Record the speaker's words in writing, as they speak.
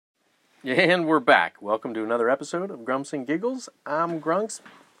And we're back. Welcome to another episode of Grumps and Giggles. I'm Grunks.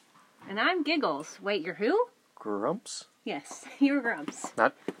 And I'm Giggles. Wait, you're who? Grumps? Yes, you're Grumps.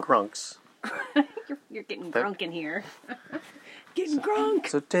 Not Grunks. you're getting drunk in here. Getting drunk.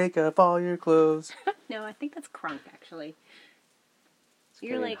 So take off all your clothes. No, I think that's crunk, actually. It's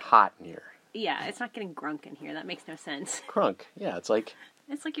You're getting like hot in here. Yeah, it's not getting grunk in here. That makes no sense. Crunk. Yeah, it's like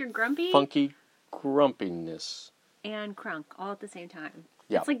It's like you're grumpy funky grumpiness. and crunk all at the same time.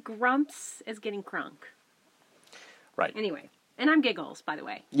 Yeah. It's like Grumps is getting crunk. Right. Anyway, and I'm Giggles, by the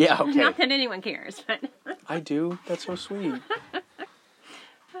way. Yeah, okay. Not that anyone cares, but... I do. That's so sweet.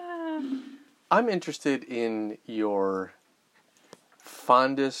 I'm interested in your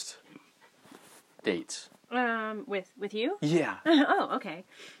fondest dates. With you? Yeah. Oh, okay.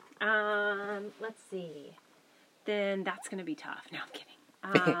 Let's see. Then that's going to be tough. No, I'm kidding.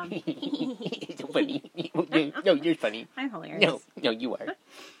 It's funny. No, you're funny. I'm hilarious. No, you are.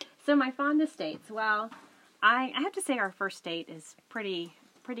 So my fondest dates. Well, I have to say our first date is pretty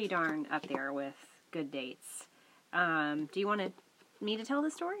darn up there with good dates. Do you want me to tell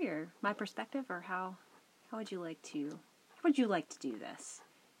the story, or my perspective, or how would you like to do this?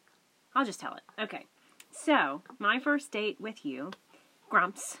 I'll just tell it. Okay. So my first date with you,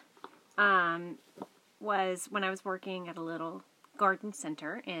 Grumps, was when I was working at a little garden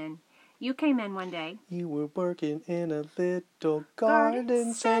center, and you came in one day. You were working in a little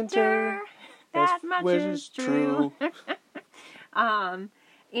garden center. That much is true. true.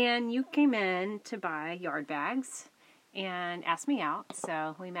 And you came in to buy yard bags and asked me out.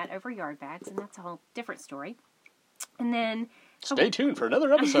 So we met over yard bags, and that's a whole different story. And then... Stay tuned for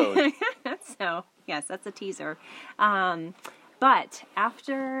another episode. So, yes, that's a teaser. But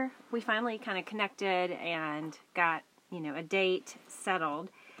after we finally kind of connected and got, a date settled,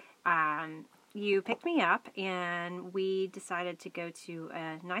 you picked me up and we decided to go to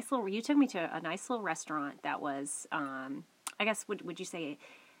you took me to a nice little restaurant that was, I guess, would you say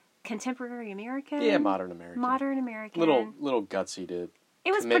contemporary American? Yeah, modern American. Modern American. Little gutsy to...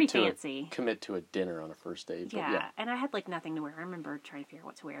 It was pretty fancy. Commit to a dinner on a first date. Yeah, and I had nothing to wear. I remember trying to figure out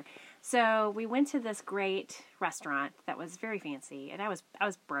what to wear. So we went to this great restaurant that was very fancy, and I was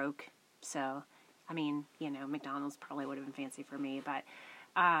broke. So, I mean, McDonald's probably would have been fancy for me, but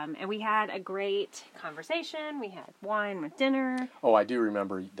and we had a great conversation. We had wine with dinner. Oh, I do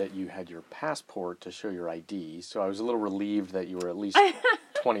remember that you had your passport to show your ID, so I was a little relieved that you were at least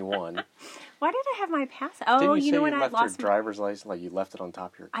 21. Why did I have my pass? Oh, Didn't you say what? you I left lost your driver's license, like you left it on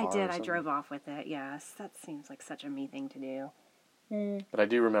top of your car? I did. Or I drove off with it. Yes, that seems like such a me thing to do. But I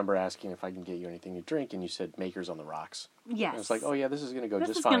do remember asking if I can get you anything to drink, and you said Makers on the Rocks. Yes. And I was like, oh yeah, this is going to go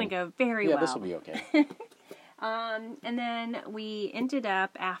just fine. This is going to go very well. Yeah, this will be okay. And then we ended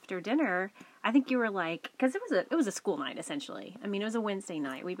up after dinner. I think you were like, because it was a school night essentially. I mean, it was a Wednesday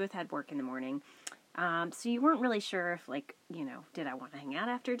night. We both had work in the morning, so you weren't really sure if did I want to hang out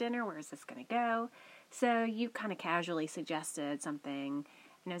after dinner? Where is this going to go? So you kind of casually suggested something,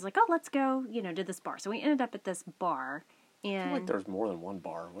 and I was like, oh, let's go, to this bar. So we ended up at this bar. And I feel like there was more than one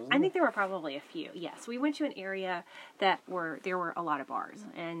bar, wasn't there? I think there were probably a few. Yes, we went to an area there were a lot of bars,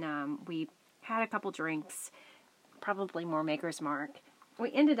 and we had a couple drinks, probably more Maker's Mark.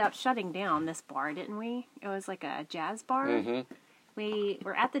 We ended up shutting down this bar, didn't we? It was like a jazz bar. Mm-hmm. We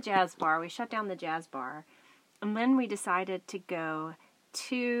were at the jazz bar. We shut down the jazz bar, and then we decided to go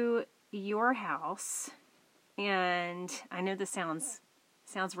to your house. And I know this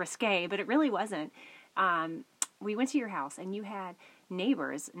sounds risque, but it really wasn't. We went to your house, and you had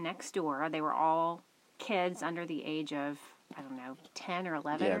neighbors next door. They were all kids under the age of, I don't know, 10 or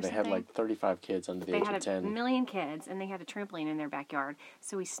 11 or something. Yeah, they had 35 kids under the age of 10. They had a million kids, and they had a trampoline in their backyard.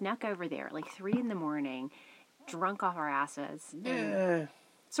 So we snuck over there at 3 in the morning, drunk off our asses.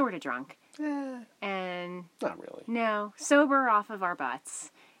 Sort of drunk. And... Not really. No, sober off of our butts.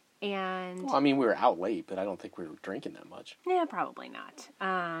 And... Well, I mean, we were out late, but I don't think we were drinking that much. Yeah, probably not.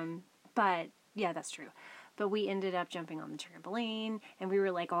 But, yeah, that's true. But we ended up jumping on the trampoline, and we were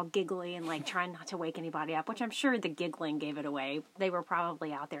all giggly and trying not to wake anybody up, which I'm sure the giggling gave it away. They were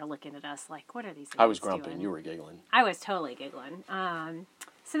probably out there looking at us what are these idiots I was grumping, doing? you were giggling. I was totally giggling.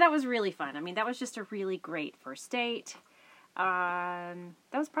 So that was really fun. I mean, that was just a really great first date. That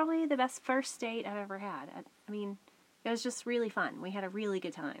was probably the best first date I've ever had. I mean, it was just really fun. We had a really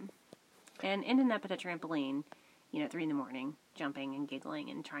good time. And ending up at a trampoline, 3 in the morning, jumping and giggling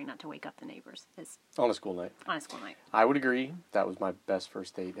and trying not to wake up the neighbors. On a school night. On a school night. I would agree. That was my best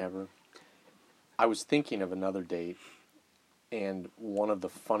first date ever. I was thinking of another date, and one of the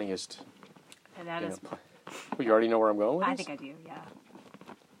funniest... And that is... Well, you already know where I'm going with this? I think I do, yeah.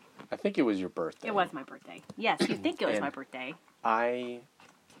 I think it was your birthday. It was my birthday. Yes, you think it was my birthday. I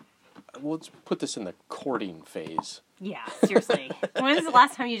let's put this in the courting phase. Yeah, seriously. When was the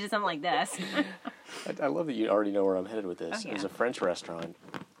last time you did something like this? I love that you already know where I'm headed with this. Oh, yeah. It was a French restaurant,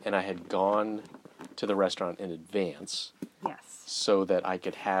 and I had gone to the restaurant in advance Yes. so that I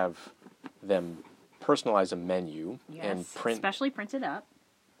could have them personalize a menu Yes. and print Especially printed up.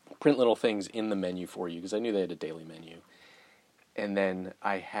 little things in the menu for you, because I knew they had a daily menu. And then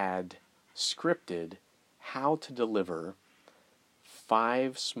I had scripted how to deliver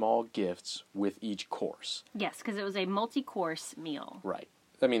 5 small gifts with each course. Yes, because it was a multi-course meal. Right.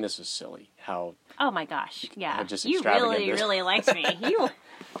 I mean, this is silly. How Oh my gosh! Yeah, just you extravagant really, this- really liked me. You.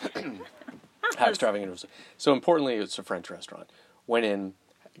 how extravagant it was. So importantly, it's a French restaurant. Went in,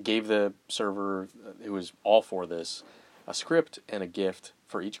 gave the server, who was all for this, a script and a gift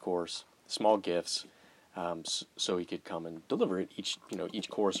for each course, small gifts, so he could come and deliver it each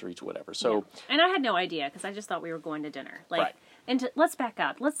course or each whatever. So Yeah. And I had no idea because I just thought we were going to dinner. Right. And let's back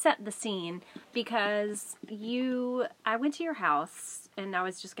up. Let's set the scene because I went to your house and I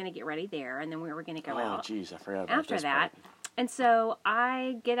was just going to get ready there, and then we were going to go out. Geez, I forgot about After this that. part. And so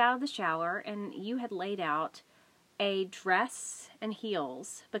I get out of the shower, and you had laid out a dress and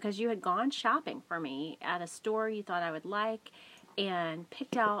heels because you had gone shopping for me at a store you thought I would like, and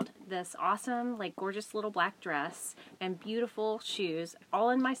picked out this awesome, like, gorgeous little black dress and beautiful shoes, all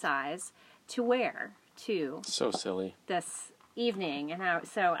in my size, to wear to So silly. this evening. And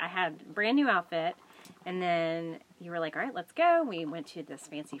so I had a brand new outfit, and then you were like, all right, let's go. We went to this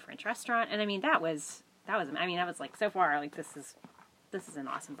fancy French restaurant, and I mean, I was like, so far, like, this is an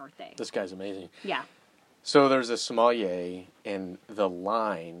awesome birthday. This guy's amazing. Yeah. So there's a sommelier, and the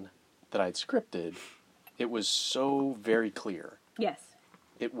line that I'd scripted, it was so very clear. Yes.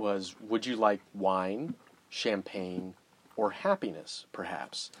 It was, would you like wine, champagne, or happiness,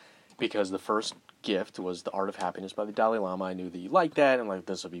 perhaps? Because the first gift was The Art of Happiness by the Dalai Lama. I knew that you liked that, and like,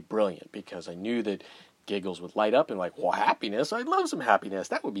 this would be brilliant, because I knew that Giggles would light up and like, well, happiness? I'd love some happiness.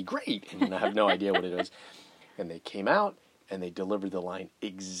 That would be great. And I have no idea what it is. And they came out, and they delivered the line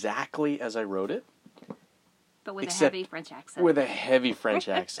exactly as I wrote it. But with Except a heavy French accent. With a heavy French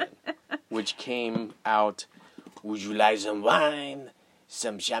accent, which came out, would you like some wine,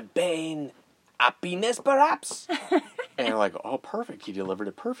 some champagne, happiness perhaps? And you're like, oh, perfect. He delivered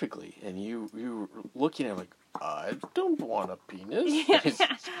it perfectly. And you were looking at it like, I don't want a penis. It's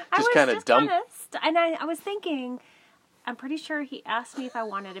just kind of dumb. Honest. And I was thinking, I'm pretty sure he asked me if I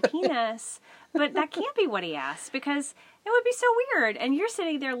wanted a penis, but that can't be what he asked because it would be so weird. And you're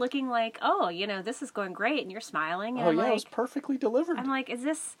sitting there looking like, oh, this is going great, and you're smiling. And Oh, I'm yeah, like, it was perfectly delivered. I'm like, is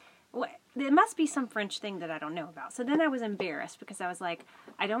this... What? It must be some French thing that I don't know about. So then I was embarrassed because I was like,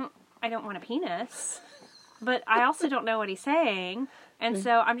 I don't want a penis, but I also don't know what he's saying, and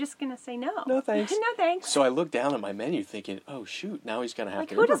so I'm just gonna say no. No thanks. No thanks. So I looked down at my menu thinking, oh, shoot, now he's going to have Like,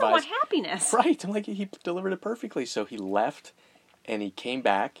 to who improvise. doesn't want happiness? Right. I'm like, he delivered it perfectly. So he left, and he came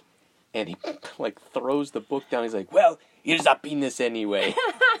back, and he, like, throws the book down. He's like, well, here's a penis anyway.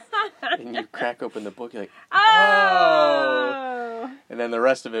 And you crack open the book, you're like, oh. And then the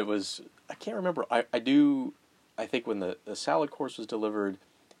rest of it was, I can't remember. I think when the salad course was delivered,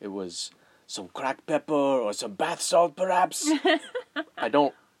 it was some cracked pepper or some bath salt, perhaps. I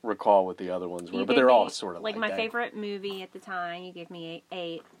don't recall what the other ones were, You but gave they're me, all sort of like like my that. favorite movie at the time. You gave me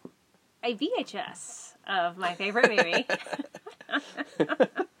a VHS of my favorite movie.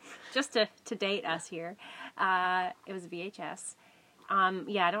 Just to date us here. It was a VHS.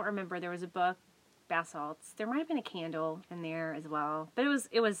 Yeah, I don't remember. There was a book, bath salts. There might have been a candle in there as well. But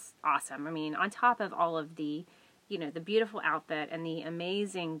it was awesome. I mean, on top of all of the, the beautiful outfit and the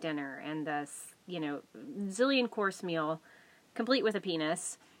amazing dinner and the, zillion course meal, complete with a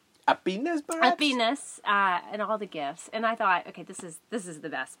penis. A penis, perhaps? A penis, and all the gifts. And I thought, okay, this is the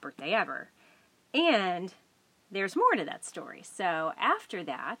best birthday ever. And there's more to that story. So after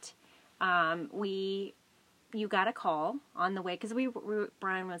that, you got a call on the way, because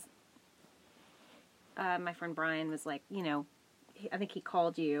Brian was, my friend Brian was like, I think he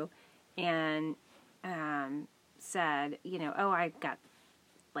called you and said, oh, I got,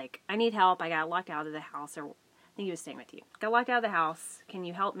 I need help. I got locked out of the house, or I think he was staying with you. Got locked out of the house. Can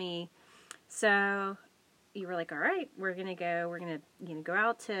you help me? So you were like, all right, we're going to go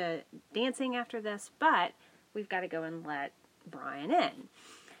out to dancing after this, but we've got to go and let Brian in.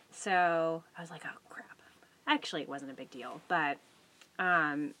 So I was like, oh, crap. Actually, it wasn't a big deal, but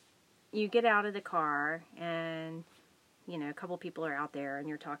you get out of the car and, a couple people are out there and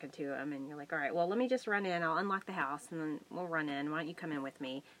you're talking to them and you're like, all right, well, let me just run in. I'll unlock the house and then we'll run in. Why don't you come in with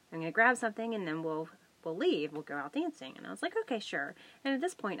me? I'm going to grab something and then we'll leave. We'll go out dancing. And I was like, okay, sure. And at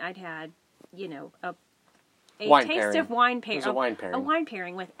this point, I'd had, Wine taste pairing. of wine It pairing. was a wine pairing. A wine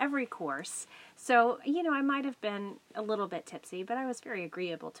pairing with every course. So, I might have been a little bit tipsy, but I was very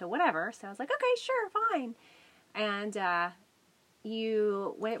agreeable to whatever. So I was like, okay, sure, fine. And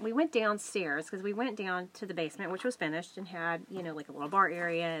we went downstairs because we went down to the basement, which was finished and had, like a little bar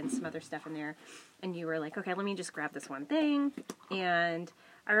area and some other stuff in there. And you were like, okay, let me just grab this one thing. And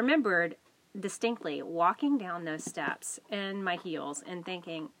I remembered distinctly walking down those steps in my heels and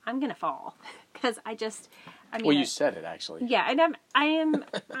thinking, I'm going to fall. Because well, you said it actually. Yeah, and I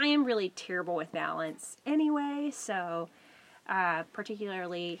am really terrible with balance anyway, so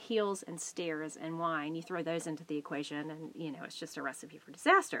particularly heels and stairs and wine, you throw those into the equation and, it's just a recipe for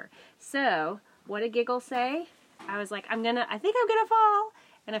disaster. So, what did Giggle say? I was like, I think I'm gonna fall.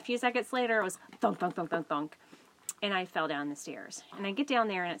 And a few seconds later, it was thunk, thunk, thunk, thunk, thunk. And I fell down the stairs. And I get down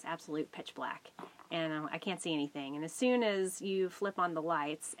there and it's absolute pitch black. And I can't see anything. And as soon as you flip on the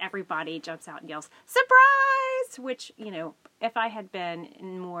lights, everybody jumps out and yells, "Surprise!" Which, if I had been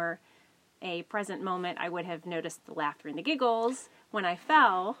in more a present moment, I would have noticed the laughter and the giggles when I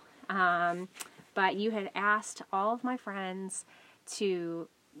fell. But you had asked all of my friends to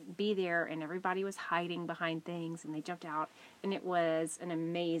be there, and everybody was hiding behind things, and they jumped out, and it was an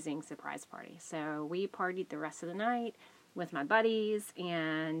amazing surprise party. So we partied the rest of the night with my buddies,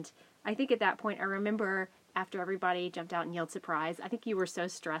 and I think at that point, I remember after everybody jumped out and yelled surprise, I think you were so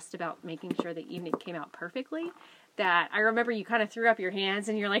stressed about making sure the evening came out perfectly that I remember you kind of threw up your hands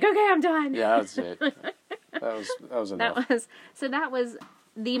and you're like, okay, I'm done. Yeah, that's it. that was enough. That was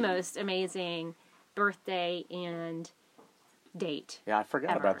the most amazing birthday and date. Yeah, I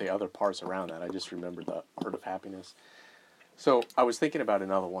forgot about the other parts around that. I just remembered the Art of Happiness. So I was thinking about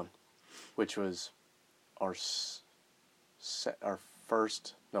another one, which was our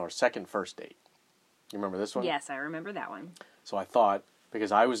second first date. You remember this one? Yes, I remember that one. So I thought,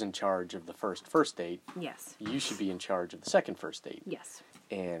 because I was in charge of the first date, yes, you should be in charge of the second first date. Yes.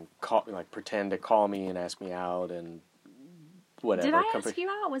 And pretend to call me and ask me out and whatever. Did I ask you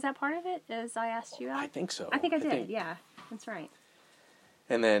out? Was that part of it? As I asked you out? I think so. I think I did. Yeah, that's right.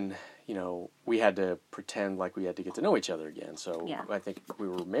 And then, we had to pretend like we had to get to know each other again. So yeah. I think we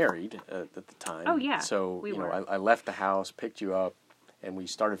were married at the time. Oh, yeah. So, we were. I left the house, picked you up, and we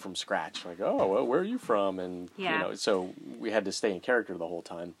started from scratch. Like, oh, well, where are you from? And, so we had to stay in character the whole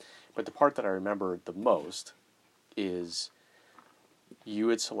time. But the part that I remember the most is you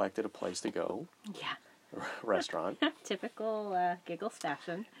had selected a place to go. Yeah. Restaurant. Typical Giggles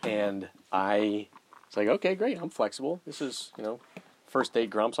fashion. And I was like, okay, great. I'm flexible. This is, first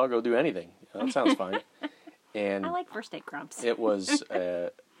date grumps. I'll go do anything. That sounds fine. And I like first date grumps. It was, I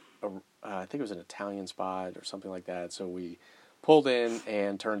think it was an Italian spot or something like that. So we pulled in,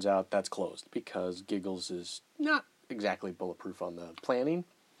 and turns out that's closed because Giggles is not exactly bulletproof on the planning.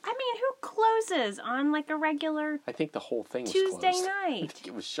 I mean, who closes on like a regular I think the whole thing was Tuesday closed. night? I think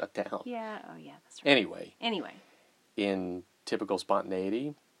it was shut down. Yeah, oh yeah, that's right. Anyway, in typical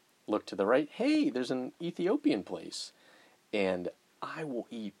spontaneity, look to the right. Hey, there's an Ethiopian place. And I will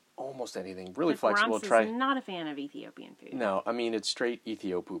eat almost anything. Really flexible. Grumps is not a fan of Ethiopian food. No, I mean, it's straight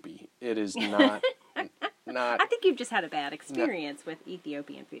Ethiopoopy. It is not... I think you've just had a bad experience with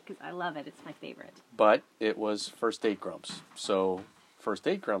Ethiopian food because I love it. It's my favorite. But it was first date grumps. So first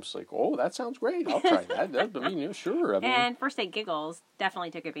date grumps like, oh, that sounds great. I'll try that. Sure. And first date giggles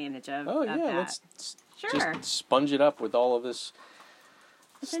definitely took advantage of. Oh yeah, that. let's sure just sponge it up with all of this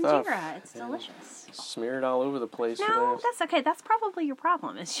stuff. Injera. It's delicious. Smear it all over the place. No, that's okay. That's probably your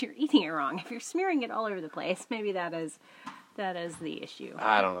problem. Is you're eating it wrong. If you're smearing it all over the place, maybe that is the issue.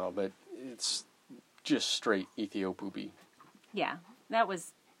 I don't know, but it's just straight Ethiopoopy. Yeah, that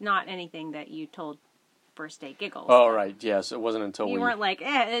was not anything that you told first date giggles. Oh, right. Yes, it wasn't until you weren't like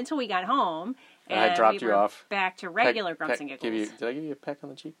until we got home. And I dropped you off. Back to regular grumps and giggles. Did I give you a peck on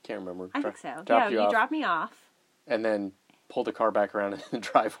the cheek? Can't remember. I think so. You dropped me off. And then pulled the car back around in the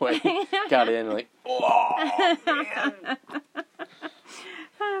driveway. Got in and like, oh, man.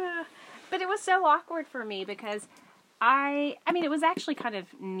 But it was so awkward for me because I mean, it was actually kind of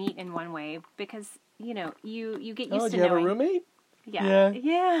neat in one way because, you get used to knowing. Oh, do you have a roommate? Yeah.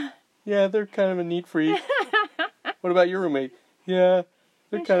 Yeah. Yeah, they're kind of a neat freak. What about your roommate? Yeah,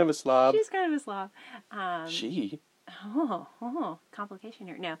 they're kind of a slob. She's kind of a slob. She? Oh, complication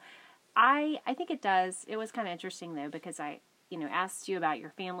here. No, I think it does. It was kind of interesting, though, because I, asked you about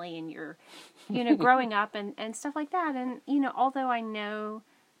your family and your, growing up and stuff like that. And, although I know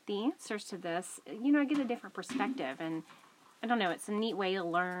the answers to this, I get a different perspective. And I don't know, it's a neat way to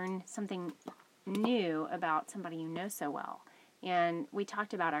learn something new about somebody you know so well. And we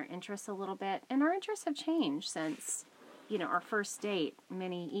talked about our interests a little bit, and our interests have changed since, our first date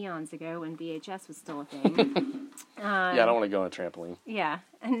many eons ago when VHS was still a thing. Yeah, I don't want to go on a trampoline. Yeah,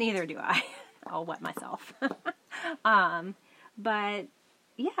 and neither do I. I'll wet myself. But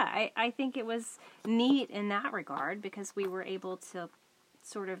yeah, I think it was neat in that regard because we were able to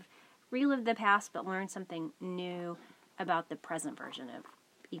sort of relive the past but learn something new about the present version of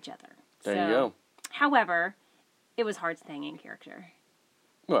each other. There you go. However, it was hard staying in character.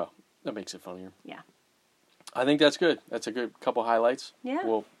 Well, that makes it funnier. Yeah. I think that's good. That's a good couple highlights. Yeah.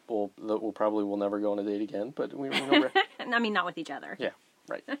 We'll probably will never go on a date again, but we remember. I mean, not with each other. Yeah,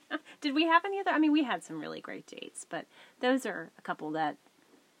 right. Did we have any other? I mean, we had some really great dates, but those are a couple that.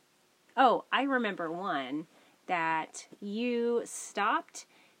 Oh, I remember one that you stopped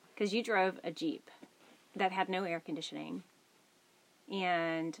because you drove a Jeep that had no air conditioning,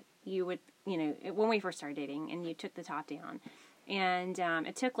 and you would, when we first started dating, and you took the top down, and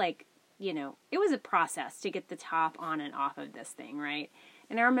it took it was a process to get the top on and off of this thing, right?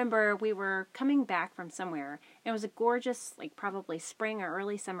 And I remember we were coming back from somewhere. And it was a gorgeous, probably spring or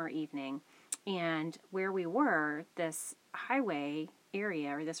early summer evening. And where we were, this highway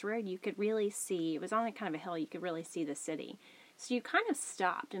area or this road, you could really see, it was on kind of a hill, you could really see the city. So you kind of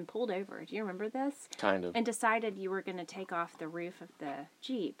stopped and pulled over. Do you remember this? Kind of. And decided you were going to take off the roof of the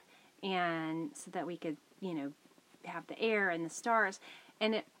Jeep, and so that we could, have the air and the stars.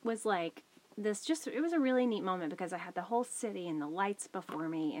 And it was it was a really neat moment because I had the whole city and the lights before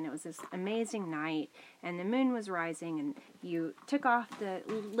me, and it was this amazing night, and the moon was rising, and you took off the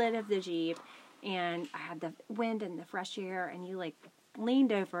lid of the Jeep, and I had the wind and the fresh air, and you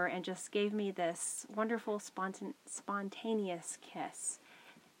leaned over and just gave me this wonderful spontaneous kiss.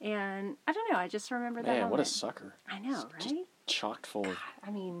 And I don't know, I just remember that moment. Man, what a sucker. I know, right? Just chocked full of...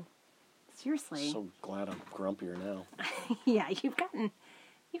 I mean, seriously. So glad I'm grumpier now. Yeah, you've gotten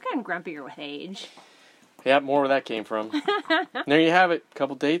grumpier with age. Yeah, more where that came from. There you have it.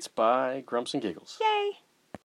 Couple dates by Grumps and Giggles. Yay!